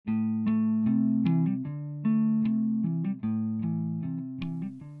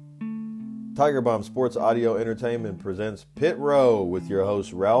Tiger Bomb Sports Audio Entertainment presents Pit Row with your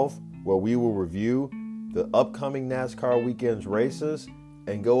host Ralph, where we will review the upcoming NASCAR weekend's races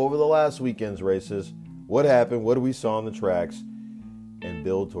and go over the last weekend's races, what happened, what we saw on the tracks, and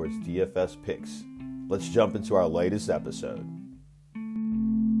build towards DFS picks. Let's jump into our latest episode.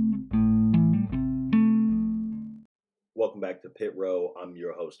 Welcome back to Pit Row. I'm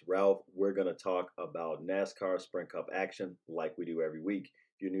your host Ralph. We're going to talk about NASCAR Sprint Cup action like we do every week.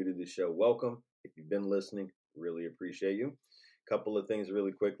 If you're new to the show, welcome. If you've been listening, really appreciate you. A couple of things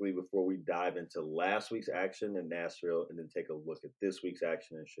really quickly before we dive into last week's action in Nashville and then take a look at this week's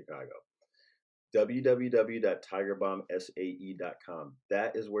action in Chicago. www.tigerbombsae.com.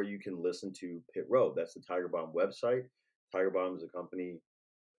 That is where you can listen to Pit Row. That's the Tiger Bomb website. Tiger Bomb is a company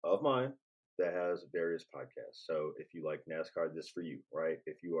of mine that has various podcasts. So if you like NASCAR, this is for you, right?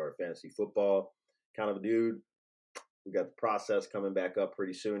 If you are a fantasy football kind of a dude, we got the process coming back up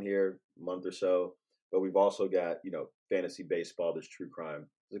pretty soon here, a month or so. But we've also got, fantasy baseball, there's true crime.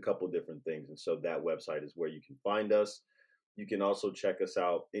 There's a couple of different things. And so that website is where you can find us. You can also check us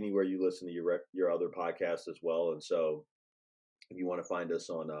out anywhere you listen to your other podcasts as well. And so if you want to find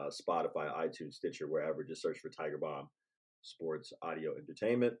us on Spotify, iTunes, Stitcher, wherever, just search for Tiger Bomb Sports Audio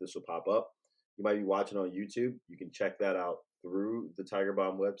Entertainment. This will pop up. You might be watching on YouTube. You can check that out through the Tiger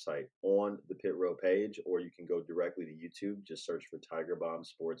Bomb website on the Pit Row page, or you can go directly to YouTube. Just search for Tiger Bomb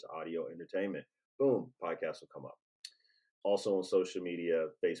Sports Audio Entertainment. Boom, podcast will come up. Also on social media,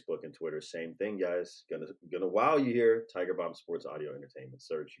 Facebook and Twitter, same thing, guys. Gonna wow you here. Tiger Bomb Sports Audio Entertainment.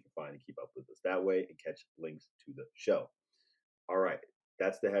 Search, you can find and keep up with us that way and catch links to the show. All right,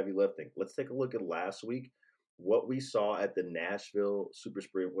 that's the heavy lifting. Let's take a look at last week. What we saw at the Nashville Super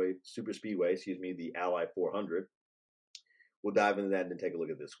Speedway, the Ally 400. We'll dive into that and then take a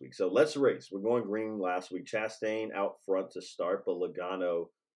look at this week. So let's race. We're going green last week. Chastain out front to start, but Logano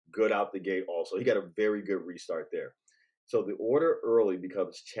good out the gate also. He got a very good restart there. So the order early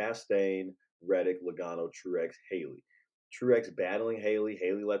becomes Chastain, Reddick, Logano, Truex, Haley. Truex battling Haley.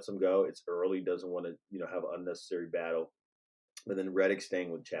 Haley lets him go. It's early, doesn't want to have an unnecessary battle. But then Reddick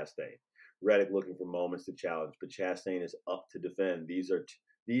staying with Chastain. Reddick looking for moments to challenge, but Chastain is up to defend. These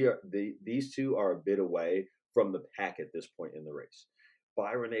two are a bit away from the pack at this point in the race.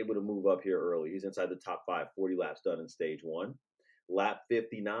 Byron able to move up here early. He's inside the top 5, 40 laps done in stage 1. Lap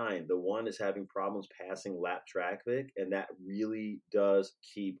 59, the one is having problems passing lap traffic, and that really does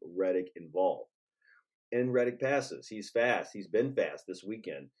keep Reddick involved. And Reddick passes. He's fast. He's been fast this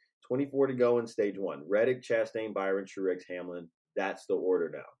weekend. 24 to go in stage 1. Reddick, Chastain, Byron, Truex, Hamlin. That's the order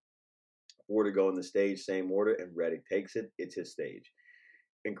now. 4 to go in the stage, same order, and Reddick takes it. It's his stage.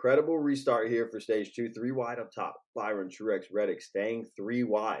 Incredible restart here for stage 2. 3 wide up top. Byron, Truex, Reddick staying 3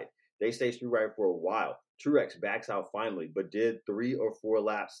 wide. They stay 3 wide for a while. Truex backs out finally, but did 3 or 4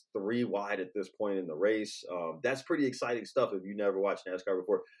 laps 3 wide at this point in the race. That's pretty exciting stuff if you never watched NASCAR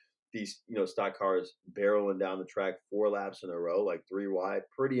before. These stock cars barreling down the track 4 laps in a row, like 3 wide.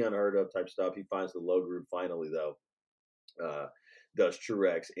 Pretty unheard of type stuff. He finds the low groove finally, though. Does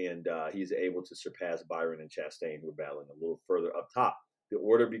Truex, and he's able to surpass Byron and Chastain, who are battling a little further up top. The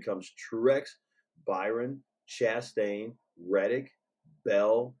order becomes Truex, Byron, Chastain, Reddick,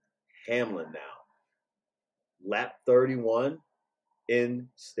 Bell, Hamlin now. Lap 31 in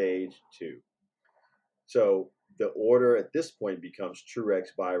stage 2. So the order at this point becomes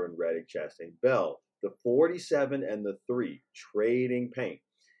Truex, Byron, Reddick, Chastain, Bell. The 47 and the 3 trading paint.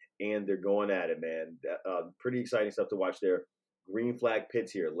 And they're going at it, man. Pretty exciting stuff to watch there. Green flag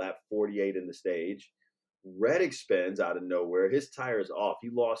pits here, lap 48 in the stage. Reddick spins out of nowhere. His tire is off.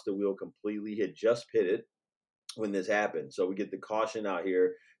 He lost the wheel completely. He had just pitted when this happened. So we get the caution out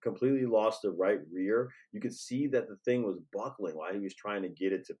here. Completely lost the right rear. You could see that the thing was buckling while he was trying to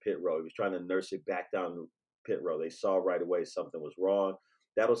get it to pit row. He was trying to nurse it back down to pit row. They saw right away something was wrong.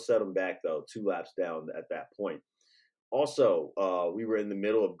 That'll set him back, though, 2 laps down at that point. Also, we were in the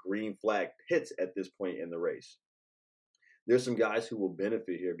middle of green flag pits at this point in the race. There's some guys who will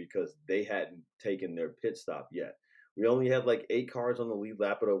benefit here because they hadn't taken their pit stop yet. We only had like 8 cars on the lead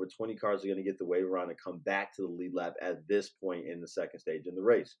lap, but over 20 cars are going to get the wave around and come back to the lead lap at this point in the second stage in the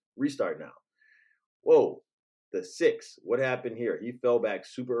race. Restart now. Whoa, the 6. What happened here? He fell back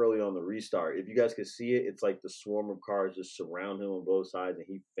super early on the restart. If you guys can see it, it's like the swarm of cars just surround him on both sides, and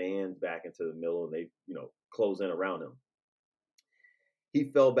he fans back into the middle, and they, close in around him.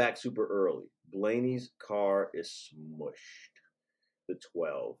 He fell back super early. Blaney's car is smushed. The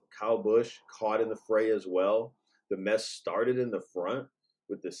 12. Kyle Busch caught in the fray as well. The mess started in the front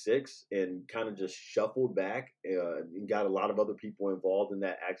with the 6 and kind of just shuffled back and got a lot of other people involved in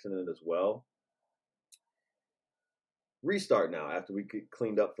that accident as well. Restart now after we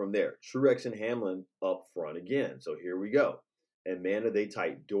cleaned up from there. Truex and Hamlin up front again. So here we go. And man, are they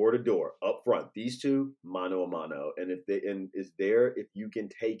tight, door to door, up front. These two, mano a mano. And if you can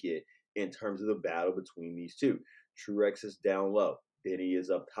take it in terms of the battle between these two. Truex is down low. Denny is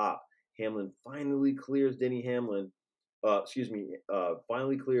up top. Hamlin finally clears Hamlin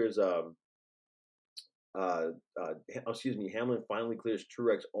finally clears Hamlin finally clears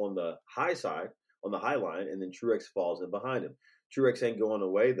Truex on the high side, on the high line, and then Truex falls in behind him. Truex ain't going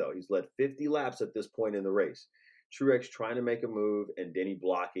away though. He's led 50 laps at this point in the race. Truex trying to make a move and Denny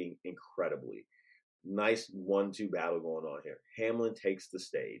blocking incredibly. Nice 1-2 battle going on here. Hamlin takes the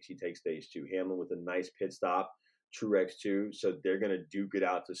stage. He takes stage 2. Hamlin with a nice pit stop. Truex too. So they're going to duke it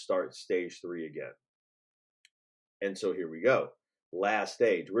out to start stage 3 again. And so here we go. Last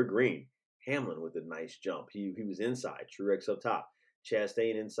stage. We're green. Hamlin with a nice jump. He was inside. Truex up top.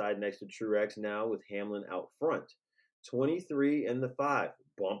 Chastain inside next to Truex now with Hamlin out front. 23 and the 5.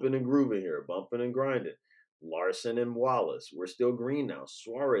 Bumping and grooving here. Bumping and grinding. Larson and Wallace. We're still green now.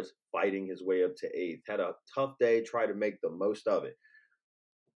 Suarez fighting his way up to 8th. Had a tough day. Tried to make the most of it.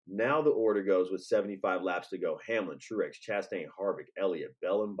 Now the order goes with 75 laps to go. Hamlin, Truex, Chastain, Harvick, Elliott,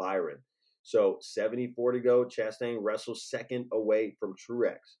 Bell, and Byron. So 74 to go. Chastain wrestles second away from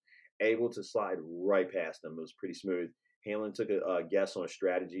Truex. Able to slide right past him. It was pretty smooth. Hamlin took a guess on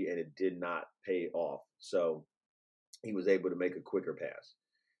strategy, and it did not pay off. So he was able to make a quicker pass.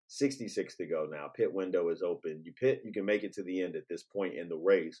 66 to go now. Pit window is open. You can make it to the end at this point in the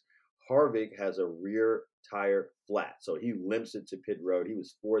race. Harvick has a rear tire flat, so he limps it to pit road. He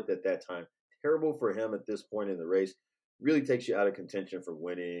was 4th at that time. Terrible for him at this point in the race. Really takes you out of contention for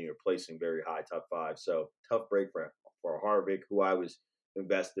winning or placing very high top 5. So tough break for Harvick, who I was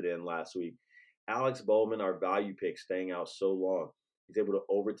invested in last week. Alex Bowman, our value pick, staying out so long. He's able to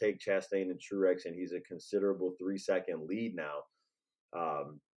overtake Chastain and Truex, and he's a considerable 3-second lead now.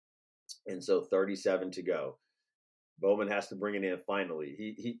 And so 37 to go. Bowman has to bring it in finally.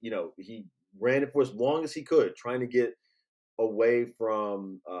 He ran it for as long as he could, trying to get away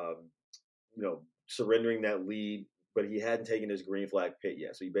from surrendering that lead, but he hadn't taken his green flag pit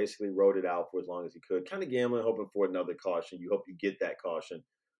yet. So he basically rode it out for as long as he could, kind of gambling, hoping for another caution. You hope you get that caution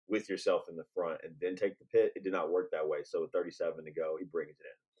with yourself in the front and then take the pit. It did not work that way. So with 37 to go, he brings it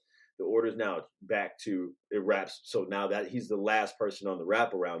in. The order's now back to it wraps. So now that he's the last person on the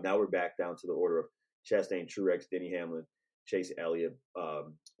wraparound, now we're back down to the order of Chastain, Truex, Denny Hamlin, Chase Elliott,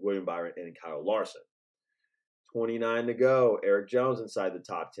 William Byron, and Kyle Larson. 29 to go. Eric Jones inside the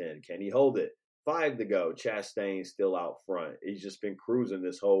top 10. Can he hold it? 5 to go. Chastain still out front. He's just been cruising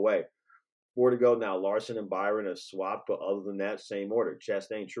this whole way. 4 to go now. Larson and Byron have swapped, but other than that, same order.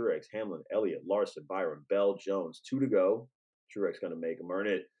 Chastain, Truex, Hamlin, Elliott, Larson, Byron, Bell, Jones. 2 to go. Truex going to make him earn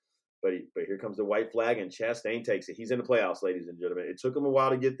it. But here comes the white flag, and Chastain takes it. He's in the playoffs, ladies and gentlemen. It took him a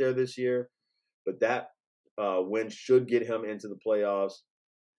while to get there this year, but that win should get him into the playoffs,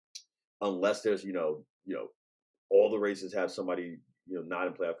 unless there's all the races have somebody not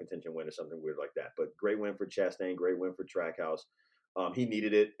in playoff contention win or something weird like that. But great win for Chastain, great win for Trackhouse. He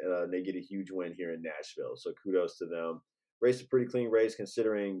needed it. They get a huge win here in Nashville, so kudos to them. Race a pretty clean race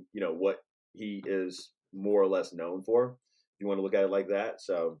considering what he is more or less known for. If you want to look at it like that,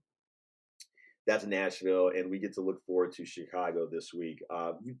 so. That's Nashville, and we get to look forward to Chicago this week.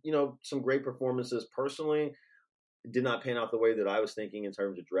 Some great performances. Personally, it did not pan out the way that I was thinking in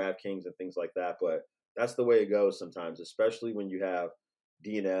terms of DraftKings and things like that, but that's the way it goes sometimes, especially when you have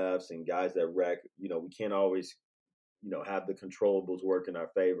DNFs and guys that wreck. We can't always, have the controllables work in our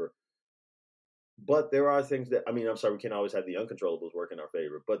favor. But there are things that, we can't always have the uncontrollables work in our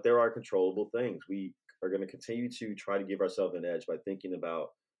favor, but there are controllable things. We are going to continue to try to give ourselves an edge by thinking about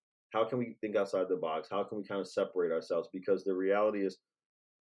how can we think outside the box? How can we kind of separate ourselves? Because the reality is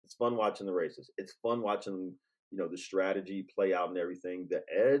it's fun watching the races. It's fun watching, the strategy play out and everything. The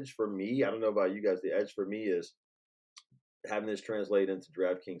edge for me, I don't know about you guys, the edge for me is having this translate into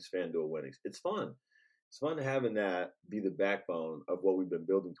DraftKings FanDuel winnings. It's fun. It's fun having that be the backbone of what we've been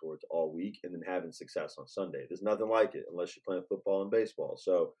building towards all week and then having success on Sunday. There's nothing like it unless you're playing football and baseball.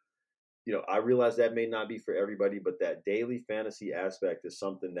 So, I realize that may not be for everybody, but that daily fantasy aspect is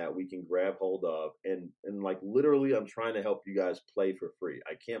something that we can grab hold of. And literally, I'm trying to help you guys play for free.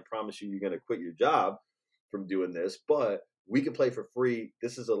 I can't promise you you're going to quit your job from doing this, but we can play for free.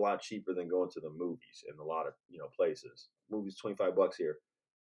 This is a lot cheaper than going to the movies in a lot of, places. Movies, $25 here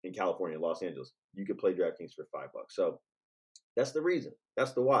in California, Los Angeles. You could play DraftKings for $5. So that's the reason.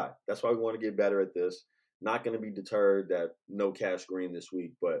 That's the why. That's why we want to get better at this. Not going to be deterred that no cash green this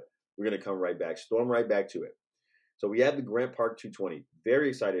week, but we're going to come right back, storm right back to it. So we have the Grant Park 220. Very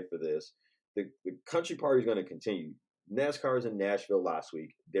excited for this. The country party is going to continue. NASCAR was in Nashville last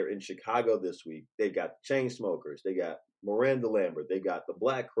week. They're in Chicago this week. They got Chain Smokers. They got Miranda Lambert. They got the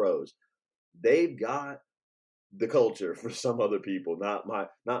Black Crows. They've got the culture for some other people, not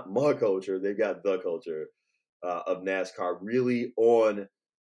my culture. They've got the culture of NASCAR really on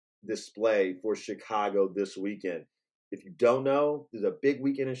display for Chicago this weekend. If you don't know, there's a big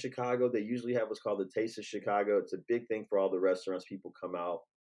weekend in Chicago. They usually have what's called the Taste of Chicago. It's a big thing for all the restaurants. People come out.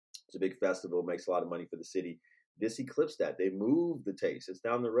 It's a big festival, makes a lot of money for the city. This eclipsed that. They moved the Taste. It's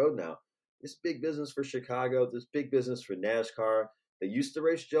down the road now. It's big business for Chicago. This big business for NASCAR. They used to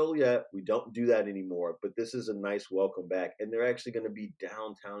race Joliet. We don't do that anymore, but this is a nice welcome back. And they're actually going to be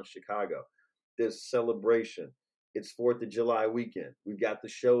downtown Chicago. There's celebration. It's 4th of July weekend. We've got the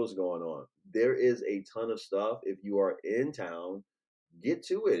shows going on. There is a ton of stuff. If you are in town, get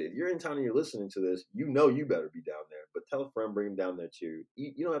to it. If you're in town and you're listening to this, you know you better be down there. But tell a friend, bring them down there too.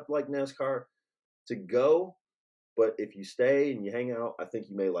 You don't have to like NASCAR to go, but if you stay and you hang out, I think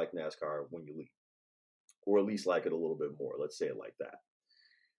you may like NASCAR when you leave, or at least like it a little bit more. Let's say it like that.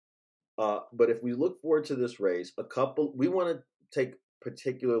 But if we look forward to this race, we want to take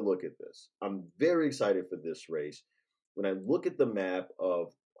particular look at this. I'm very excited for this race. When I look at the map of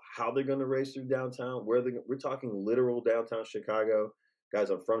how they're going to race through downtown, we're talking literal downtown Chicago.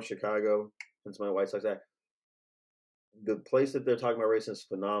 Guys, I'm from Chicago. Hence my White Sox hat. The place that they're talking about racing is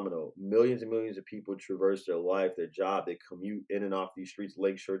phenomenal. Millions and millions of people traverse their life, their job. They commute in and off these streets,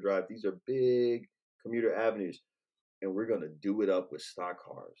 Lakeshore Drive. These are big commuter avenues. And we're going to do it up with stock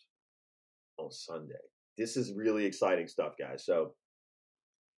cars on Sunday. This is really exciting stuff, guys. So,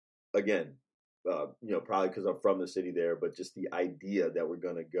 again, probably because I'm from the city there, but just the idea that we're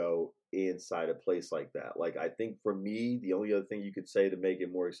going to go inside a place like that. Like, I think for me, the only other thing you could say to make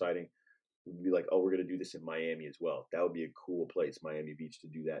it more exciting would be like, oh, we're going to do this in Miami as well. That would be a cool place, Miami Beach, to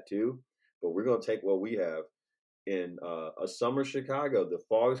do that too. But we're going to take what we have in a summer Chicago. The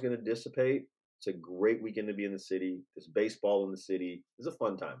fog is going to dissipate. It's a great weekend to be in the city. There's baseball in the city. It's a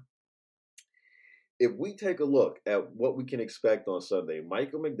fun time. If we take a look at what we can expect on Sunday,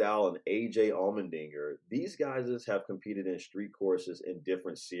 Michael McDowell and AJ Allmendinger, these guys have competed in street courses in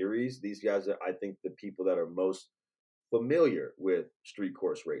different series. These guys are, I think, the people that are most familiar with street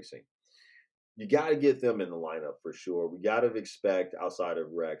course racing. You got to get them in the lineup for sure. We got to expect, outside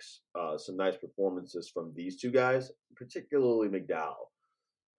of Rex, some nice performances from these two guys, particularly McDowell.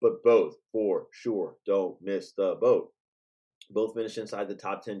 But both, for sure, don't miss the boat. Both finished inside the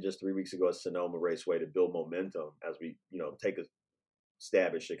top 10 just 3 weeks ago at Sonoma Raceway to build momentum as we, take a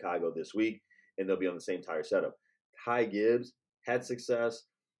stab at Chicago this week, and they'll be on the same tire setup. Ty Gibbs had success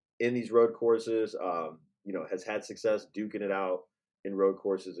in these road courses, has had success duking it out in road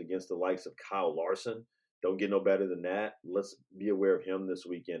courses against the likes of Kyle Larson. Don't get no better than that. Let's be aware of him this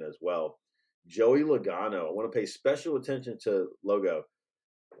weekend as well. Joey Logano, I want to pay special attention to Logo,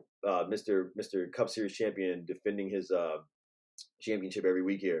 Mr. Cup Series champion, defending his championship every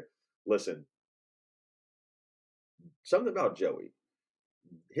week here. Listen, something about Joey.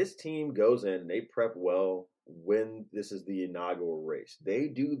 His team goes in, they prep well when this is the inaugural race. They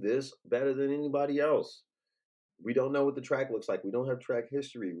do this better than anybody else. We don't know what the track looks like. We don't have track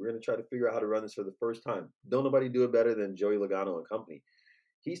history. We're going to try to figure out how to run this for the first time. Don't nobody do it better than Joey Logano and company.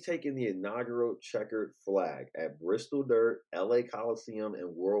 He's taken the inaugural checkered flag at Bristol Dirt, LA Coliseum,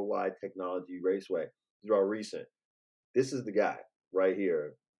 and Worldwide Technology Raceway. These are all recent. This is the guy right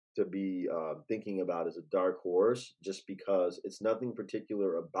here to be thinking about as a dark horse, just because it's nothing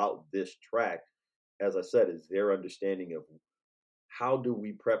particular about this track. As I said, it's their understanding of how do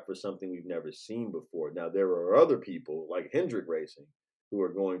we prep for something we've never seen before. Now, there are other people like Hendrick Racing who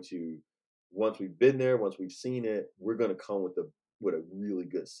are going to, once we've been there, once we've seen it, we're going to come with a really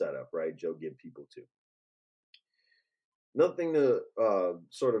good setup, right? Joe Gibb people too. Another thing to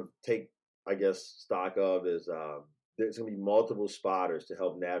sort of take, I guess, stock of is there's going to be multiple spotters to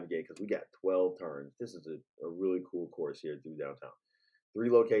help navigate because we got 12 turns. This is a really cool course here through downtown. 3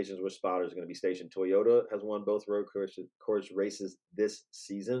 locations where spotters are going to be stationed. Toyota has won both road course races this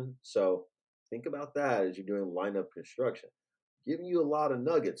season. So think about that as you're doing lineup construction. Giving you a lot of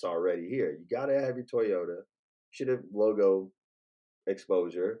nuggets already here. You got to have your Toyota. Should have logo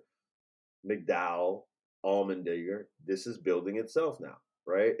exposure. McDowell, Allmendinger. This is building itself now,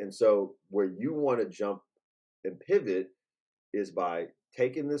 right? And so where you want to jump and pivot is by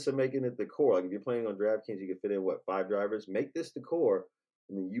taking this and making it the core. Like if you're playing on DraftKings, you can fit in 5 drivers. Make this the core,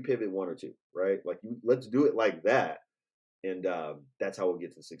 and then you pivot 1 or 2, right? Let's do it like that, and that's how we'll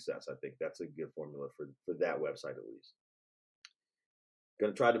get to success. I think that's a good formula for that website at least.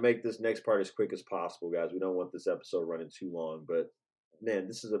 Going to try to make this next part as quick as possible, guys. We don't want this episode running too long, but man,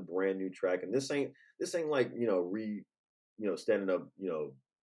 this is a brand new track, and this ain't like standing up,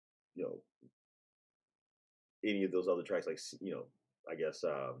 any of those other tracks, like, I guess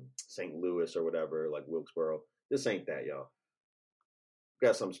St. Louis or whatever, like Wilkesboro. This ain't that, y'all.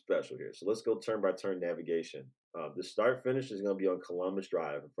 Got something special here. So let's go turn by turn navigation. The start finish is going to be on Columbus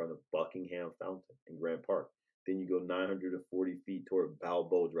Drive in front of Buckingham Fountain in Grant Park. Then you go 940 feet toward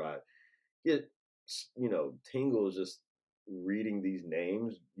Balboa Drive. Get, tingles just reading these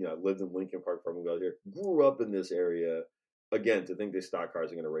names. I lived in Lincoln Park for a movie out here. Grew up in this area. Again, to think that stock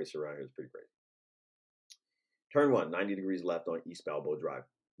cars are going to race around here is pretty crazy. Turn 1, 90 degrees left on East Balboa Drive.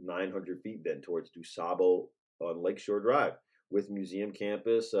 900 feet then towards DuSable on Lakeshore Drive with Museum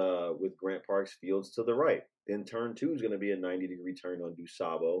Campus with Grant Park's fields to the right. Then turn 2 is going to be a 90-degree turn on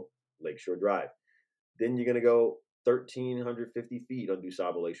DuSable Lakeshore Drive. Then you're going to go 1,350 feet on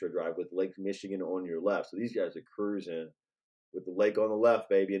DuSable Lakeshore Drive with Lake Michigan on your left. So these guys are cruising with the lake on the left,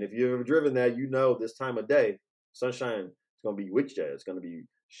 baby. And if you've ever driven that, this time of day, sunshine is going to be with you. It's going to be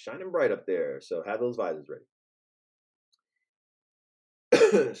shining bright up there. So have those visors ready.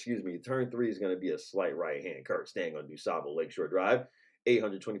 Excuse me. Turn 3 is going to be a slight right-hand curve, staying on DuSable Lakeshore Drive.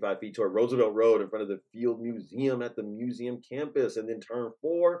 825 feet toward Roosevelt Road in front of the Field Museum at the museum campus. And then turn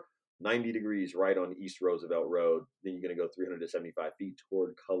 4, 90 degrees right on East Roosevelt Road. Then you're going to go 375 feet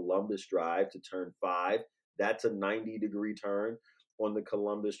toward Columbus Drive to turn 5. That's a 90-degree turn on the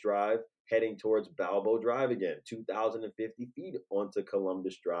Columbus Drive, heading towards Balboa Drive again, 2,050 feet onto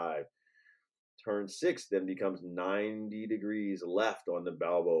Columbus Drive. Turn 6 then becomes 90 degrees left on the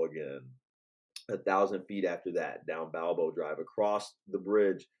Balboa again. 1,000 feet after that, down Balboa Drive, across the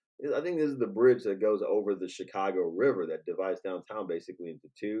bridge. I think this is the bridge that goes over the Chicago River that divides downtown basically into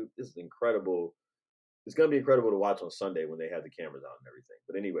two. This is incredible. It's going to be incredible to watch on Sunday when they have the cameras on and everything.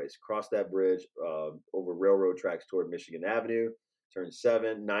 But anyways, cross that bridge over railroad tracks toward Michigan Avenue. Turn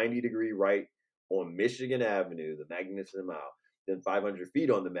 7, 90-degree right on Michigan Avenue, the Magnificent Mile. Then 500 feet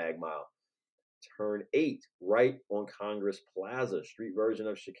on the Mag Mile. Turn 8, right on Congress Plaza, street version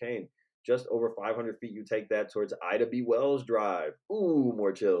of chicane. Just over 500 feet, you take that towards Ida B. Wells Drive. Ooh,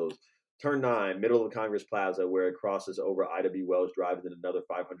 more chills. Turn 9, middle of Congress Plaza, where it crosses over Ida B. Wells Drive, and then another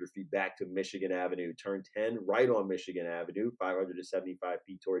 500 feet back to Michigan Avenue. Turn 10, right on Michigan Avenue, 575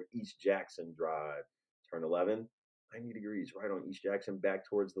 feet toward East Jackson Drive. Turn 11, 90 degrees, right on East Jackson, back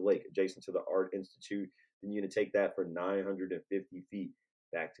towards the lake, adjacent to the Art Institute. Then you're going to take that for 950 feet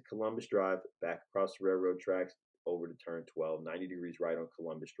back to Columbus Drive, back across the railroad tracks, over to turn 12, 90 degrees right on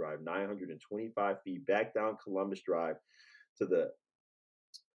Columbus Drive, 925 feet back down Columbus Drive to the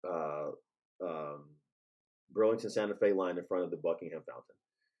Burlington Santa Fe line in front of the Buckingham Fountain.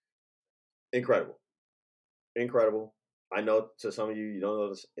 Incredible. Incredible. I know to some of you, you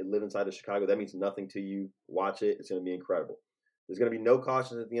don't live inside of Chicago. That means nothing to you. Watch it. It's going to be incredible. There's going to be no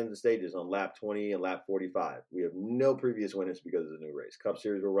cautions at the end of the stages on lap 20 and lap 45. We have no previous winners because of the new race. Cup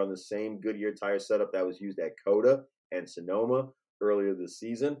Series will run the same Goodyear tire setup that was used at COTA and Sonoma earlier this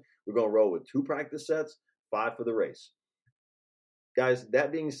season. We're going to roll with 2 practice sets, 5 for the race. Guys,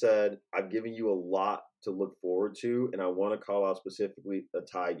 that being said, I've given you a lot to look forward to, and I want to call out specifically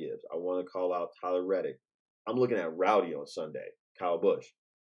Ty Gibbs. I want to call out Tyler Reddick. I'm looking at Rowdy on Sunday, Kyle Busch.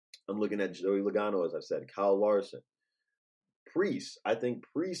 I'm looking at Joey Logano, as I said, Kyle Larson. Priest, I think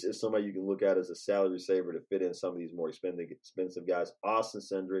Priest is somebody you can look at as a salary saver to fit in some of these more expensive guys. Austin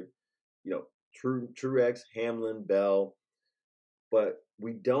Cindric, Truex, Hamlin, Bell. But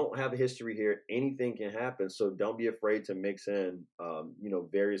we don't have a history here. Anything can happen, so don't be afraid to mix in,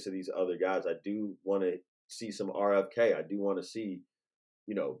 various of these other guys. I do want to see some RFK. I do want to see,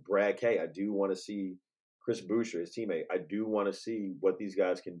 Brad K. I do want to see Chris Buescher, his teammate. I do want to see what these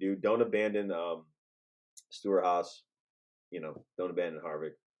guys can do. Don't abandon Stewart Haas. Don't abandon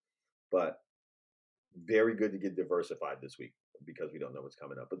Harvick. But very good to get diversified this week because we don't know what's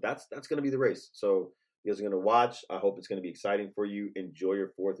coming up. But that's going to be the race. So you guys are going to watch. I hope it's going to be exciting for you. Enjoy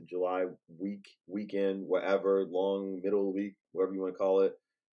your 4th of July weekend, whatever, long, middle of the week, whatever you want to call it.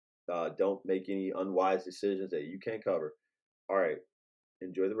 Don't make any unwise decisions that you can't cover. All right.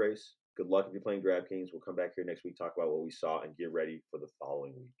 Enjoy the race. Good luck if you're playing DraftKings. We'll come back here next week, talk about what we saw, and get ready for the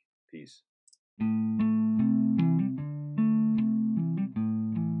following week. Peace.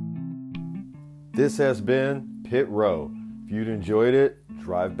 This has been Pit Row. If you'd enjoyed it,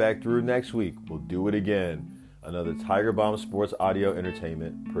 drive back through next week. We'll do it again. Another Tiger Bomb Sports Audio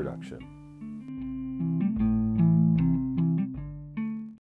Entertainment production.